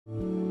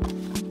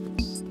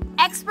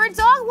Expert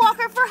dog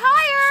walker for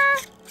hire!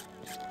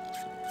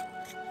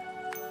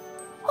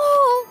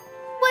 Oh,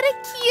 what a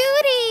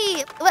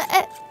cutie!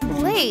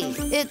 Wait,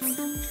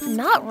 it's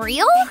not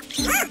real?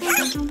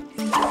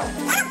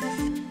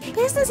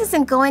 Business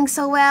isn't going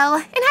so well,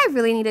 and I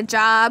really need a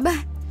job.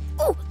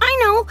 Oh, I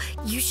know!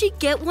 You should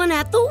get one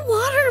at the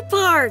water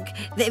park.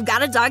 They've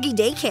got a doggy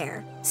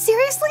daycare.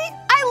 Seriously?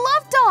 I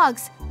love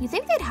dogs! You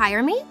think they'd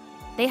hire me?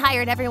 They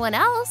hired everyone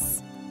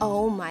else.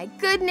 Oh my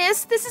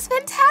goodness, this is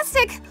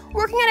fantastic!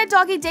 Working at a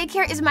doggy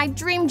daycare is my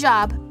dream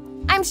job.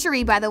 I'm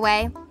Cherie, by the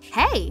way.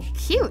 Hey,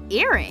 cute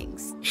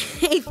earrings.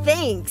 Hey,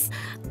 thanks.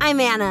 I'm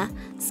Anna,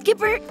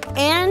 Skipper,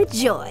 and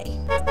Joy.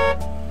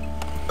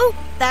 Oh,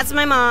 that's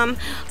my mom.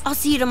 I'll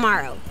see you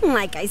tomorrow.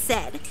 Like I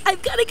said,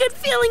 I've got a good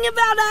feeling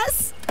about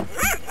us.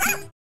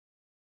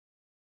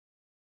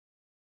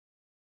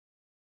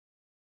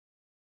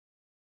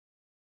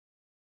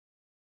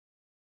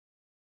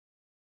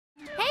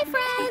 Hey,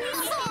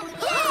 friends!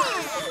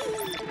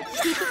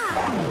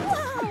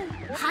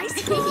 High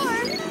score!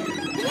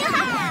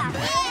 Yeah!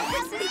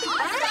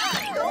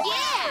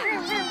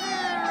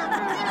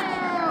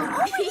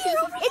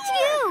 It's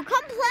you!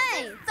 Come play!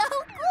 So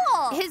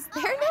cool! Is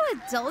there no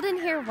adult in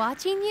here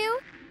watching you?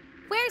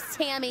 Where's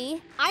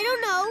Tammy? I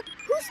don't know.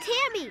 Who's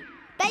Tammy?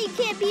 Bet you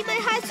can't beat my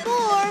high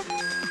score.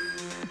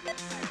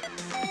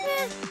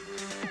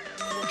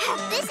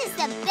 This is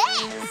the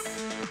best!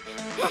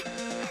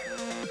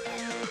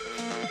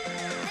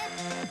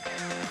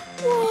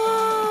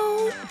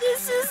 Whoa,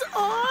 this is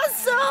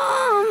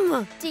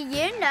awesome! Do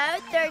you know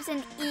there's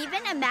an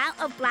even amount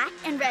of black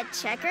and red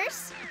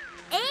checkers?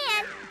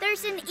 And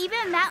there's an even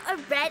amount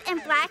of red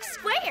and black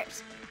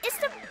squares. It's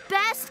the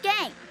best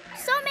game.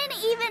 So many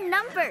even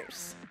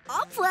numbers.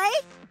 I'll play.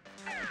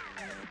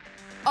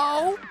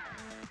 OMG!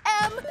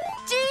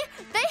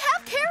 They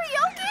have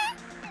karaoke?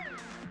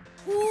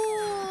 Ooh.